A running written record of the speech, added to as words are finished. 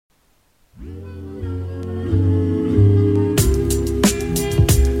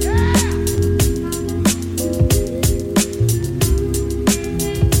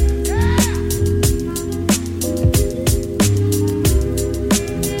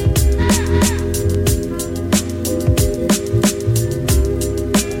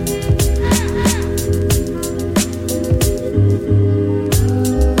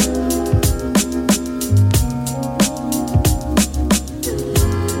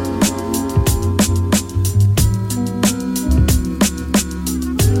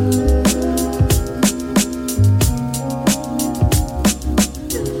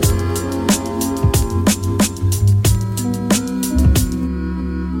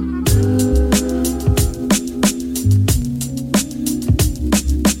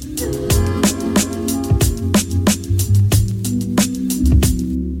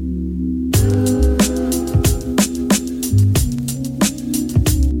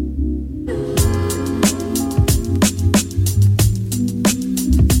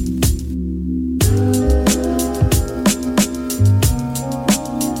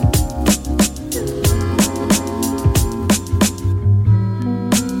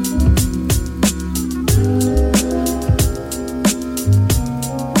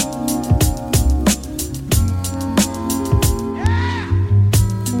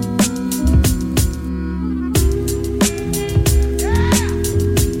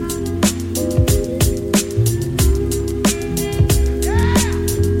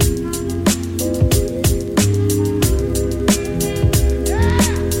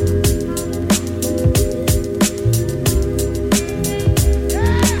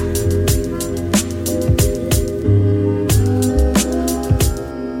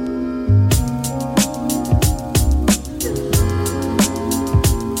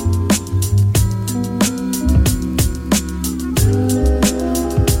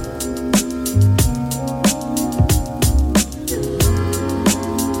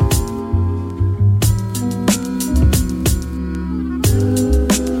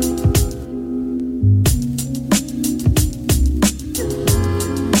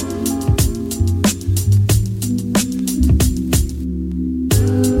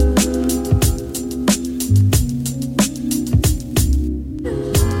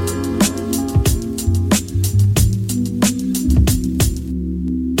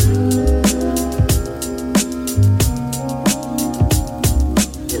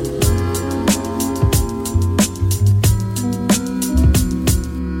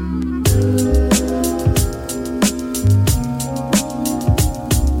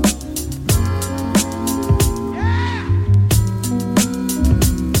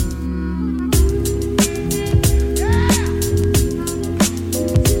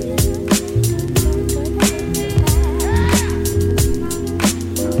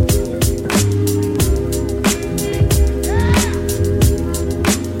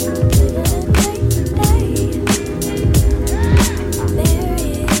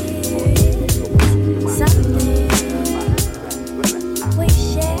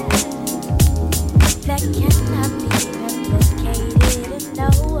cannot be replicated, and no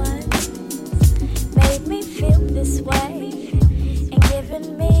one's made me feel this way and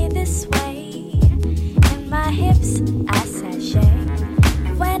given me this way. In my hips, I sashay.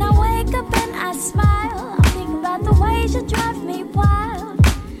 When I wake up and I smile, I think about the ways you drive me wild.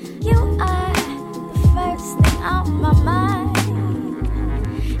 You are the first thing on my mind.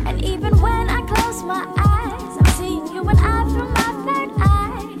 And even when I close my eyes, I'm seeing you and I from my third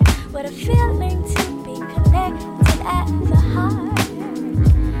eye. What a feeling to be connected at the heart.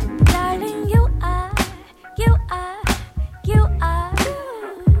 Darling, you are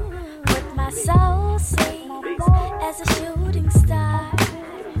what my soul sees as a shooting star.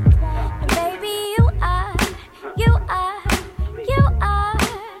 And baby, you are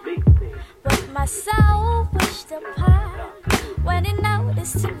what my soul wished upon when it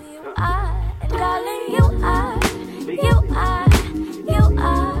noticed who you are. And darling, you are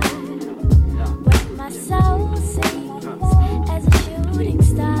what my soul sees as a shooting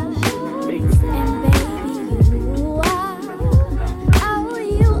star. And baby, you are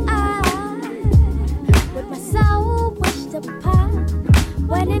what my soul wished upon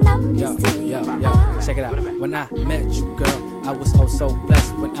when it noticed who you are. Check it out. When I met you, girl, I was oh so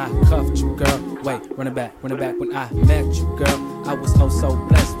blessed when I cuffed you, girl. Wait, run it back. When I met you, girl, I was oh so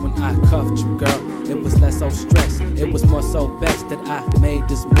blessed when I cuffed you, girl. It was less so stressed, it was more so best that I made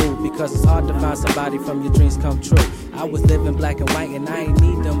this move, because it's hard to find somebody from your dreams come true. I was living black and white and I ain't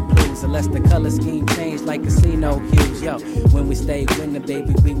need them blues, unless the color scheme changed like casino hues. Yo, when we stayed winning,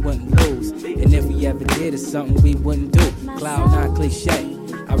 baby, we wouldn't lose. And if we ever did, it's something we wouldn't do. Cloud nine cliche,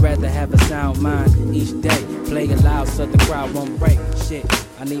 I'd rather have a sound mind each day. Play it loud so the crowd won't break. Shit,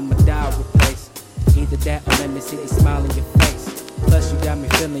 I need my dial replaced. Either that or let me see the smile in your face. Plus you got me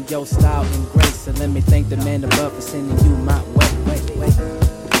feeling your style and grace. So let me thank the man above for sending you my way. Wait.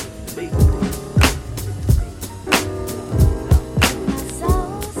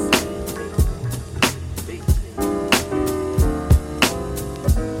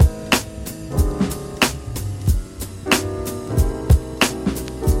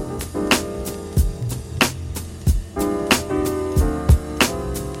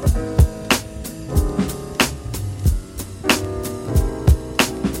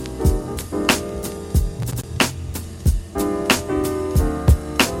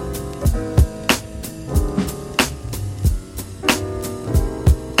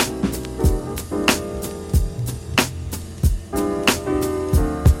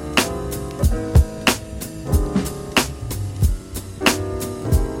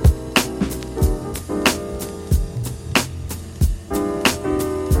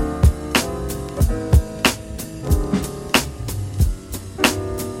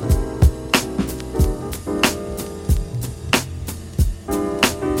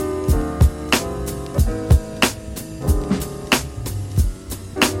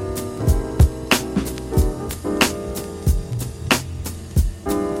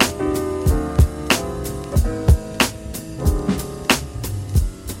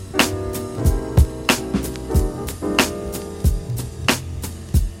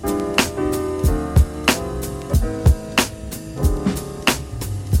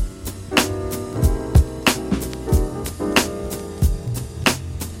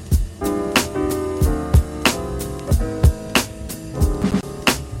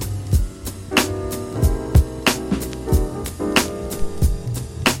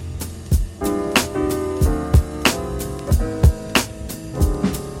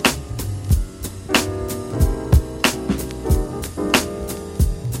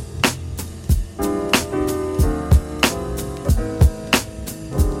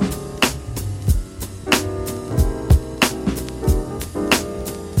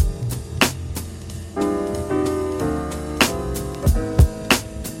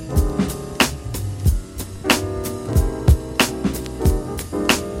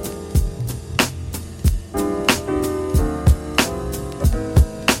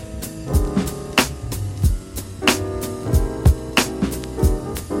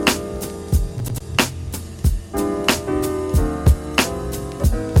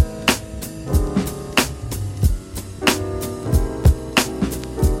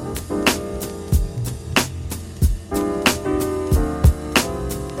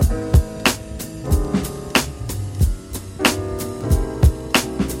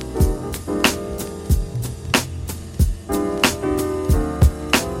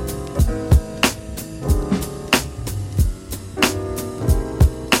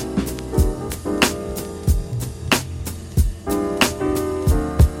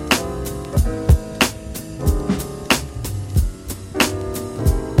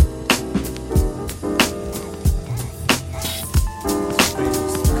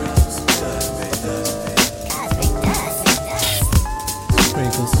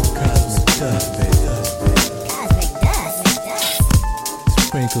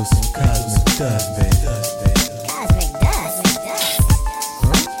 Sprinkle some cosmic dust, baby. Cosmic dust.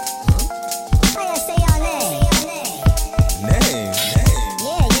 How you say your name? Name?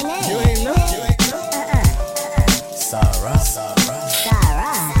 Yeah, your name. You ain't know? Sarah. Sarah.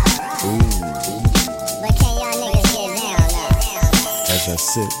 But can y'all niggas get down now? As I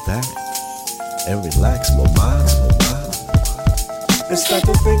sit back and relax my mind, and start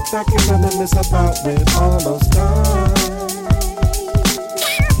to think back and reminisce about when all those times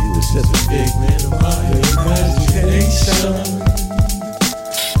you was just a figment of my imagination.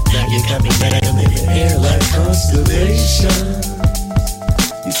 Now you got me back in the air like constellations.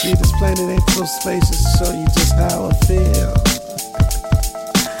 You see, this planet ain't so spacious, show you just how I feel.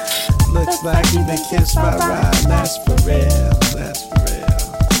 Looks like you been kissed by Ryan, that's for real, that's for real.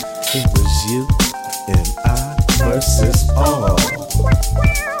 It was you and I versus all.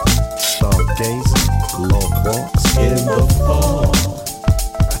 Stargazing, long walks in the fall.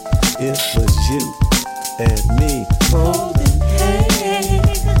 It was you and me holding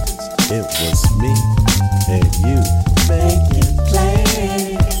hands. It was me and you making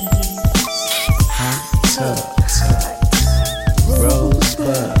plans. Hot tub,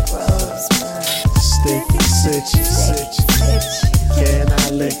 rosebud, sticky stitch. Can I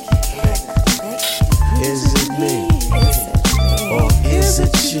lick it? Is it me? Or is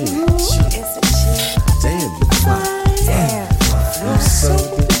it you? Damn, you fine. You're so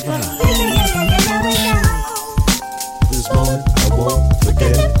divine. This moment I won't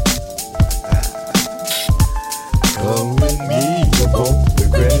forget. Come with me, you won't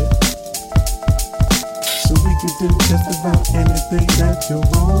regret. So we can do just about anything that you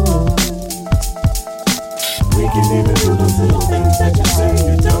want. We can even do those little things that you say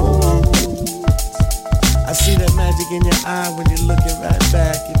you don't. I see that magic in your eye when you're looking right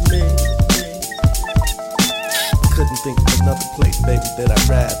back at me. Couldn't think of another place, baby, that I'd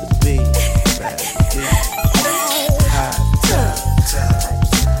rather be. Hot tub,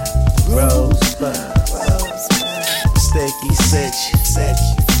 rosebud, sticky stitch.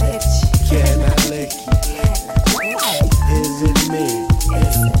 Can I lick it? Is it me?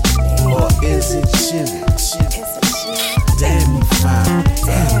 Or is it you? Damn, you fine.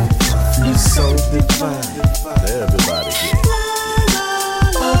 You so divine. Everybody get it.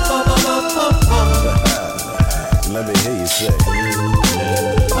 Let me hear you say.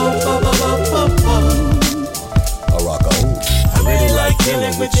 I rock on. I really like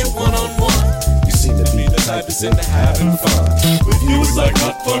dealing with you one-on-one. You seem to be the type that's into having fun. With you it's like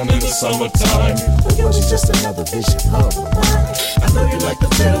hot fun in the summertime. But yours is just another vision of mine. I know you like the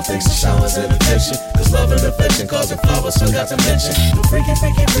little things, the showers and attention. Cause love and affection causing flowers, forgot to mention the freaky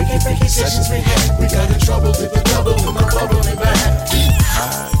sessions we had. We got in trouble with the double and the bubbling back.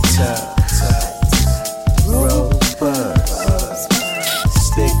 Hot tub, rosebud,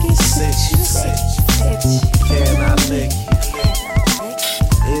 sticky stitch. Can I lick it?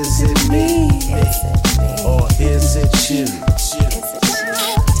 Is it me? Or is it you?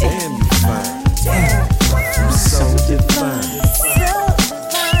 Damn, you fine. You so divine.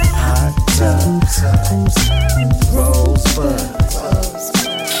 Hot tub, rosebud,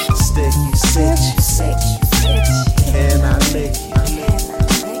 sticky stitch. Can I lick it?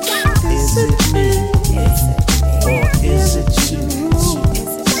 Is it me? Or is it you?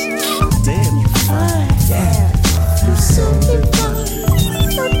 Damn, you fine. You so divine.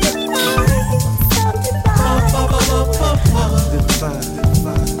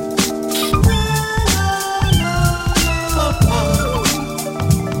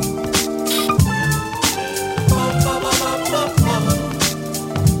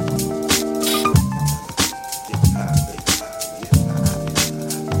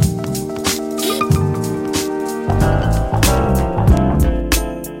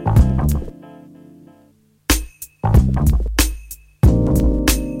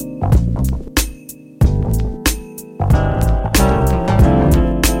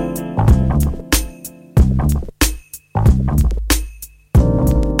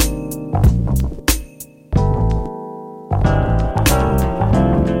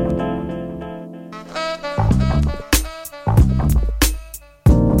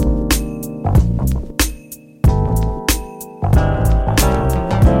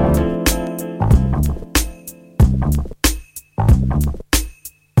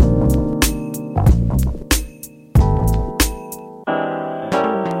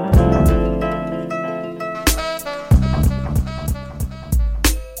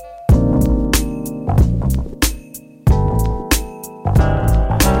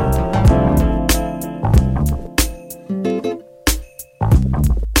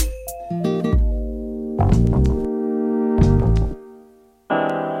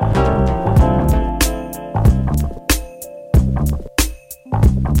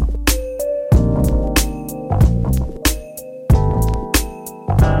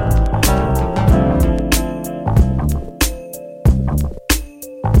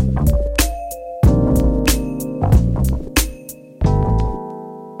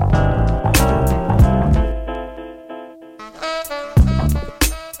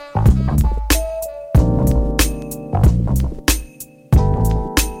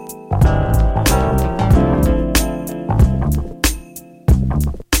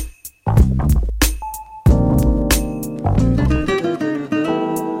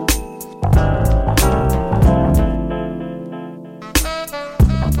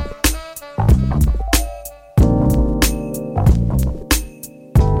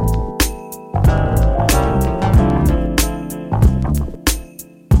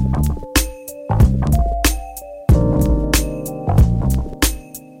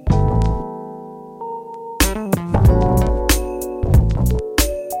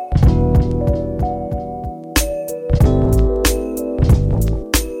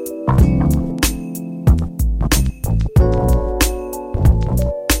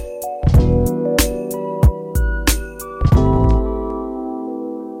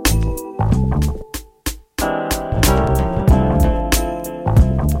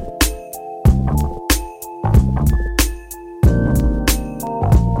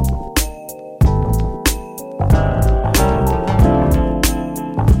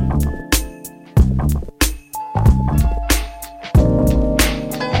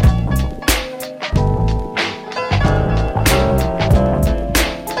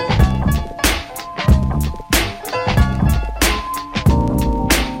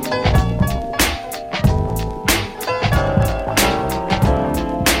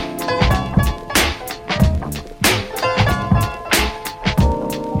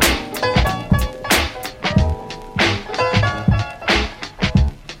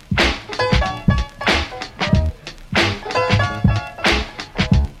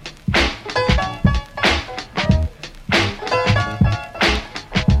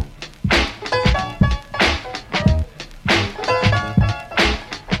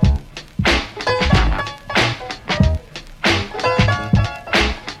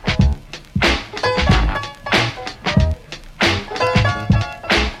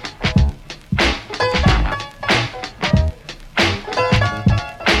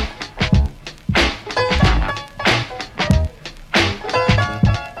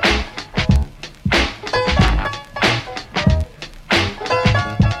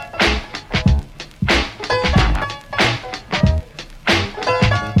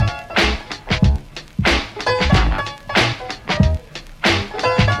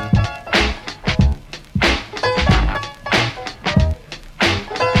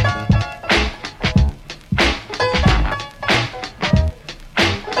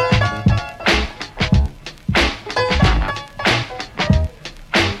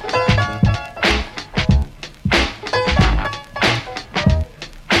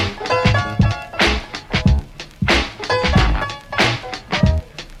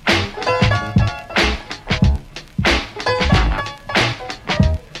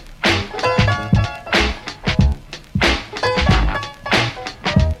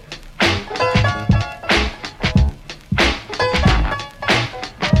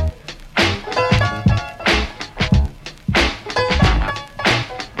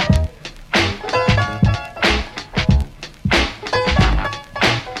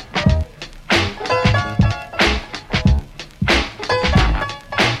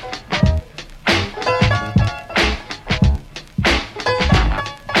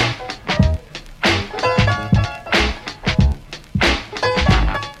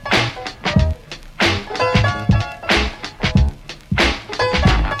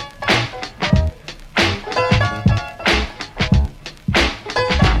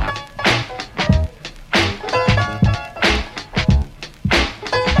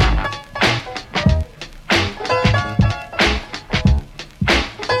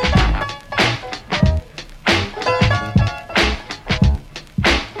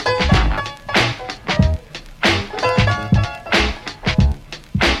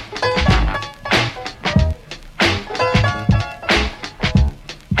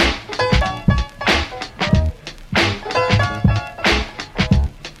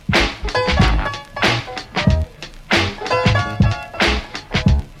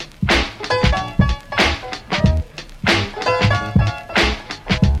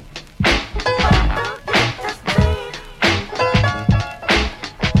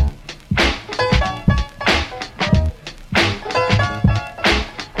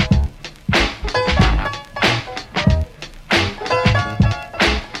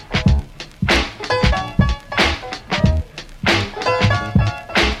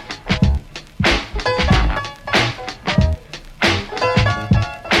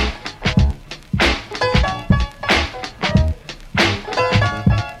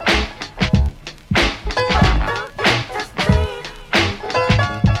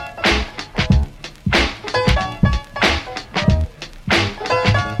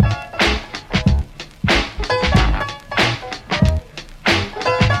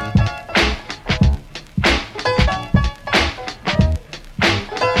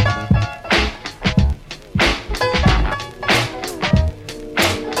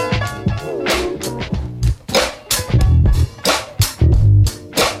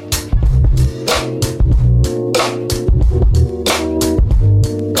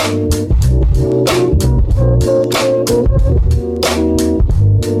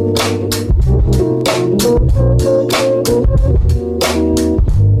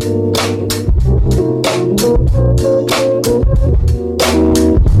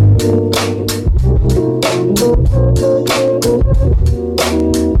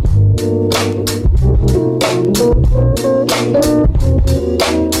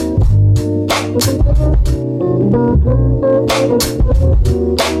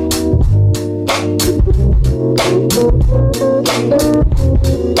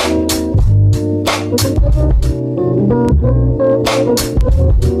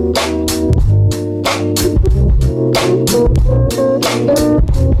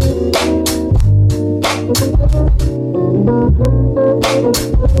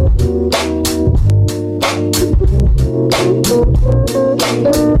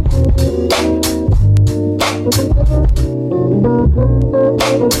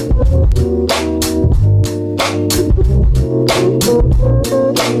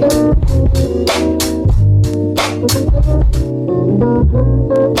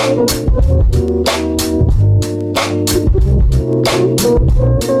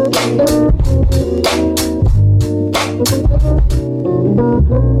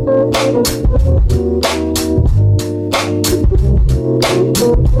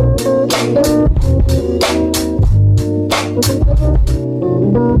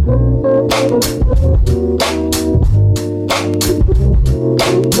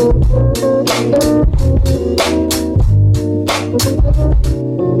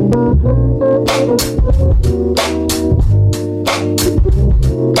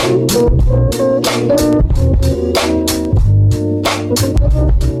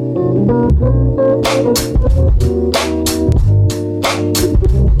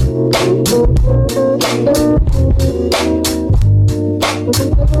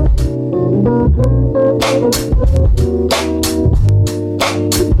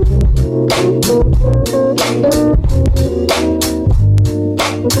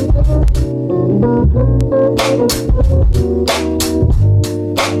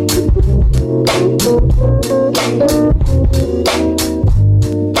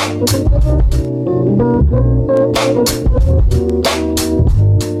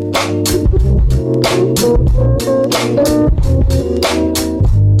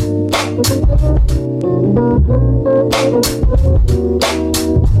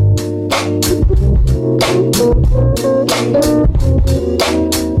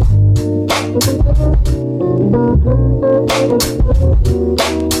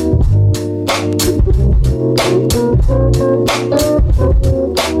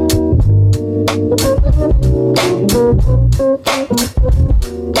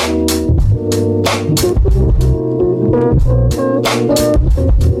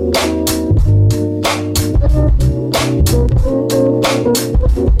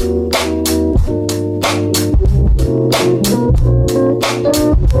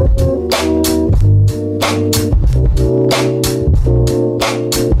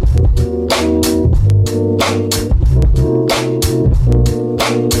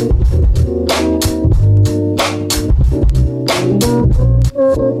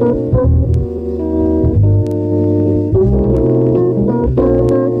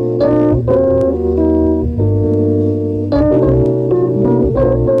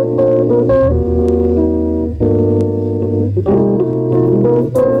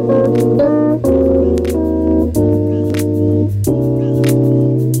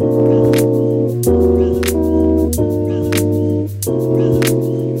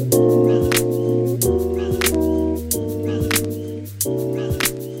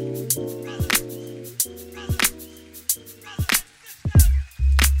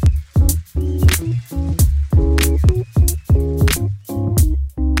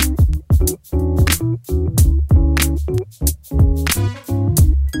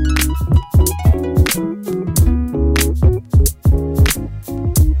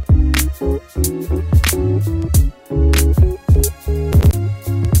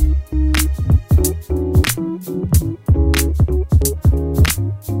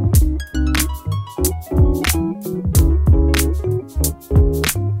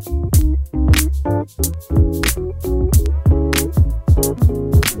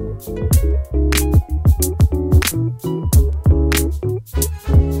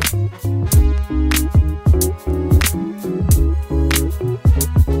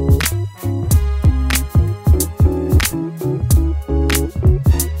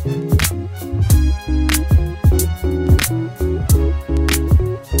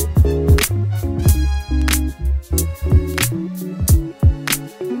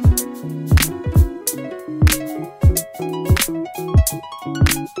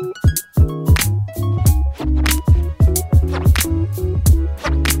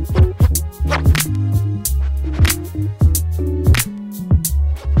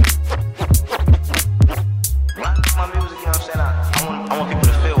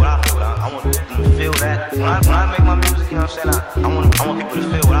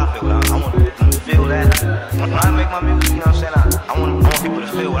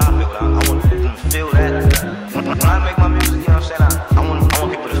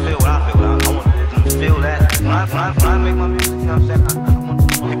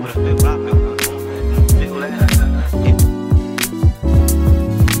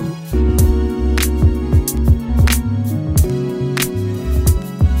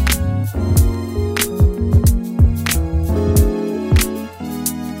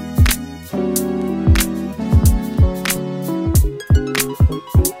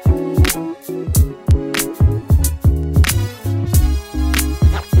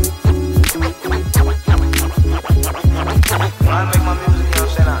 I make my music, you know what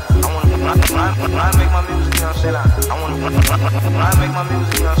I'm saying? I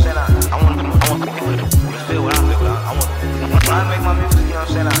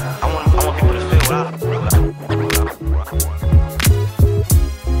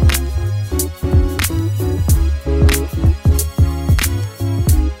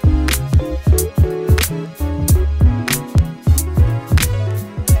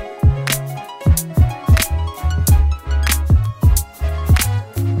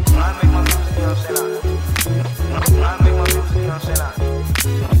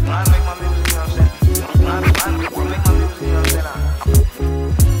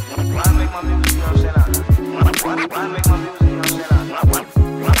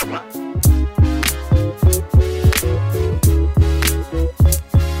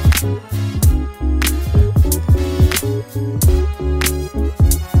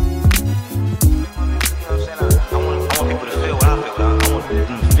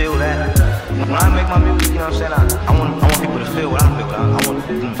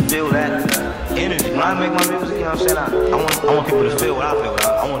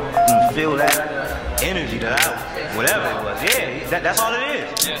that energy that whatever it was. Yeah, that's all it is.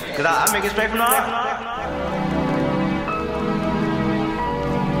 Because I make it straight from the heart.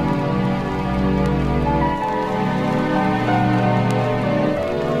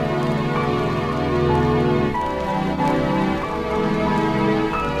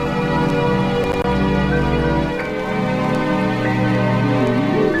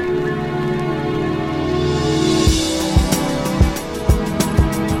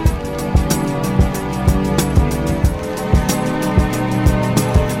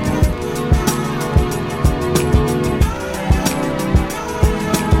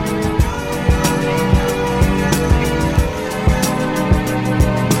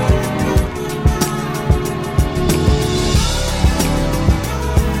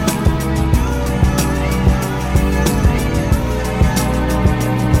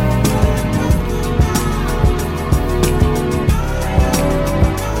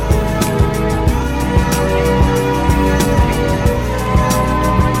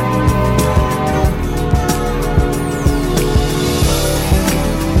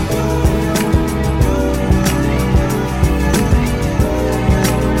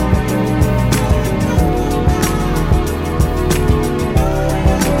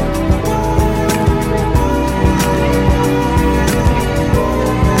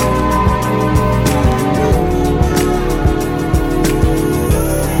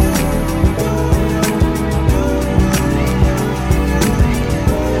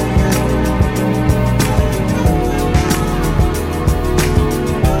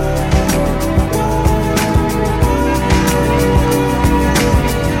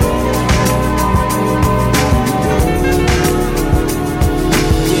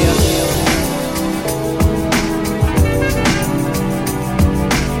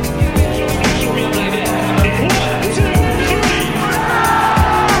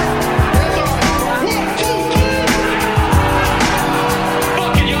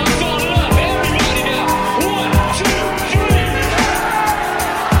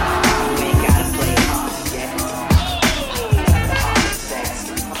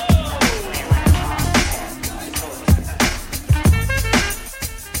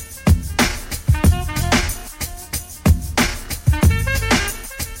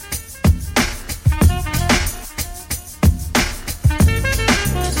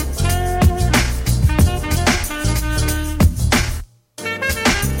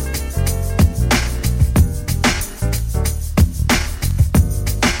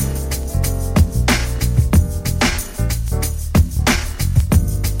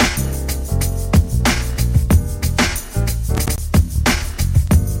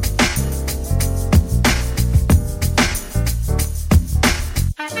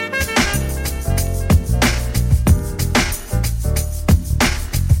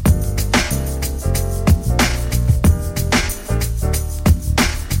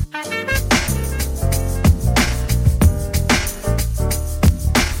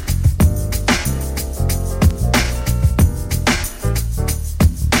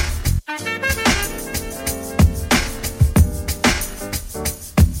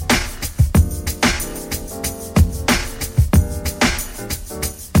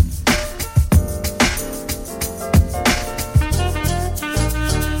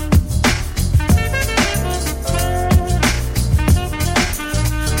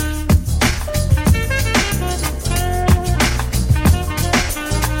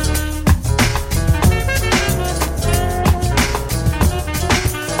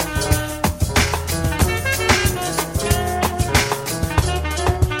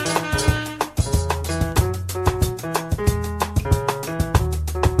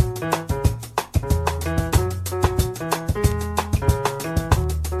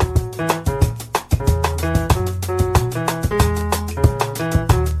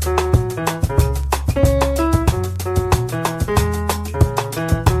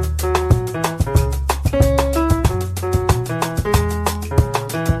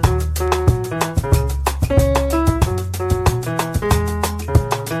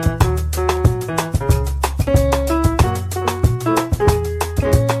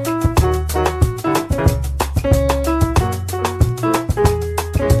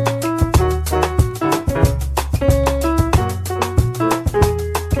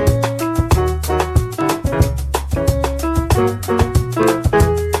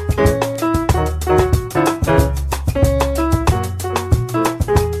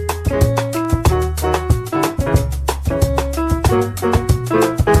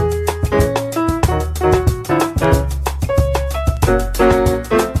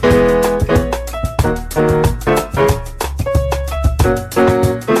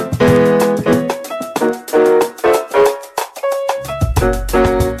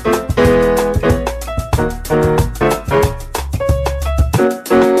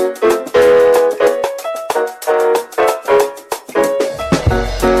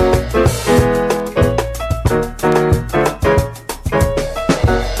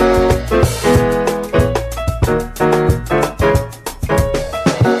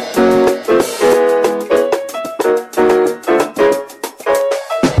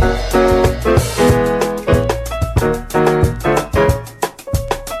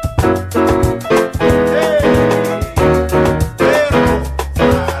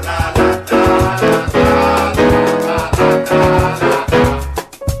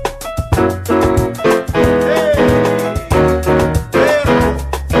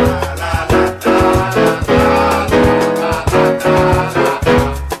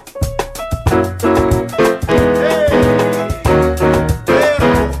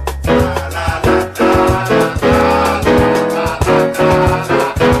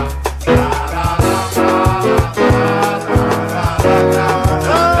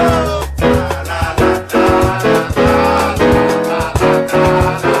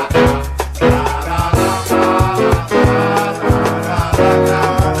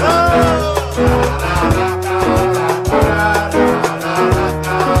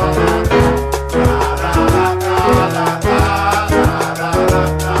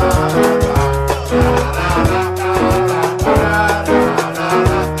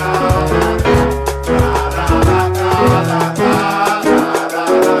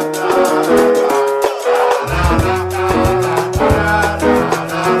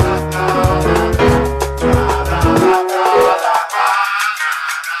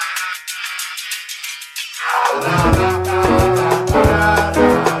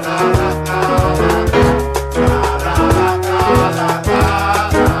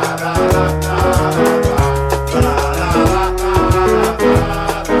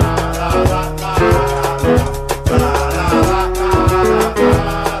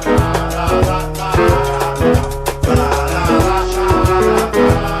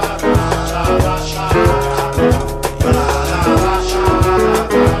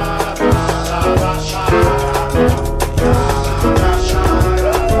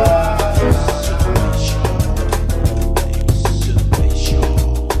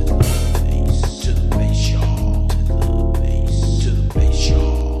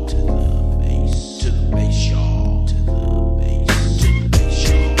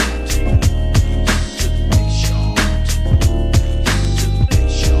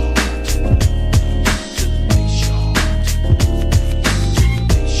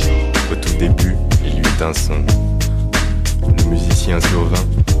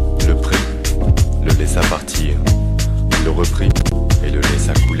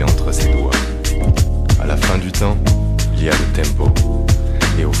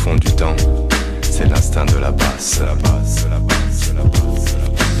 l'instinct de la basse, la basse, la basse, la basse, la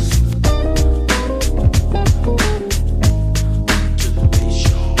basse.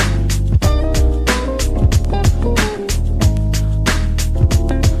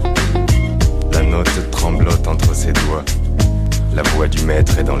 La note tremblote entre ses doigts. La voix du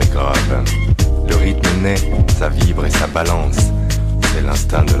maître est dans les graves. Le rythme naît, ça vibre et ça balance. C'est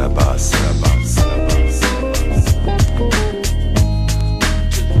l'instinct de la basse, la basse, la basse, la basse.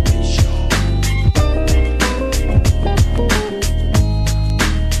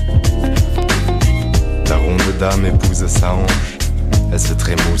 La ronde dame épouse sa hanche. Elle se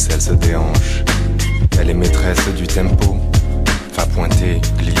trémousse, elle se déhanche. Elle est maîtresse du tempo. Fa pointer,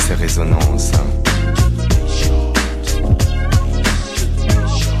 glisse et résonance.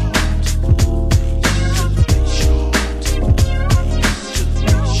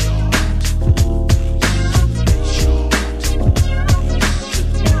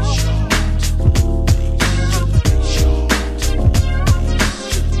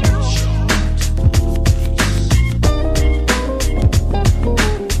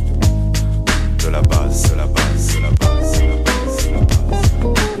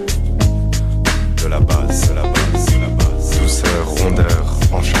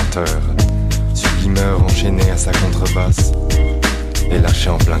 Sublimeur enchaîné à sa contrebasse. Et lâché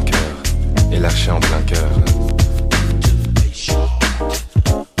en plein cœur. Et lâché en plein cœur.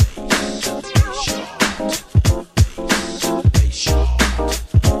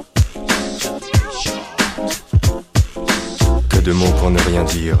 Que de mots pour ne rien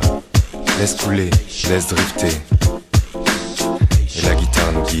dire. Laisse couler, laisse drifter. Et la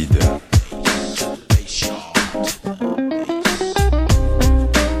guitare nous guide.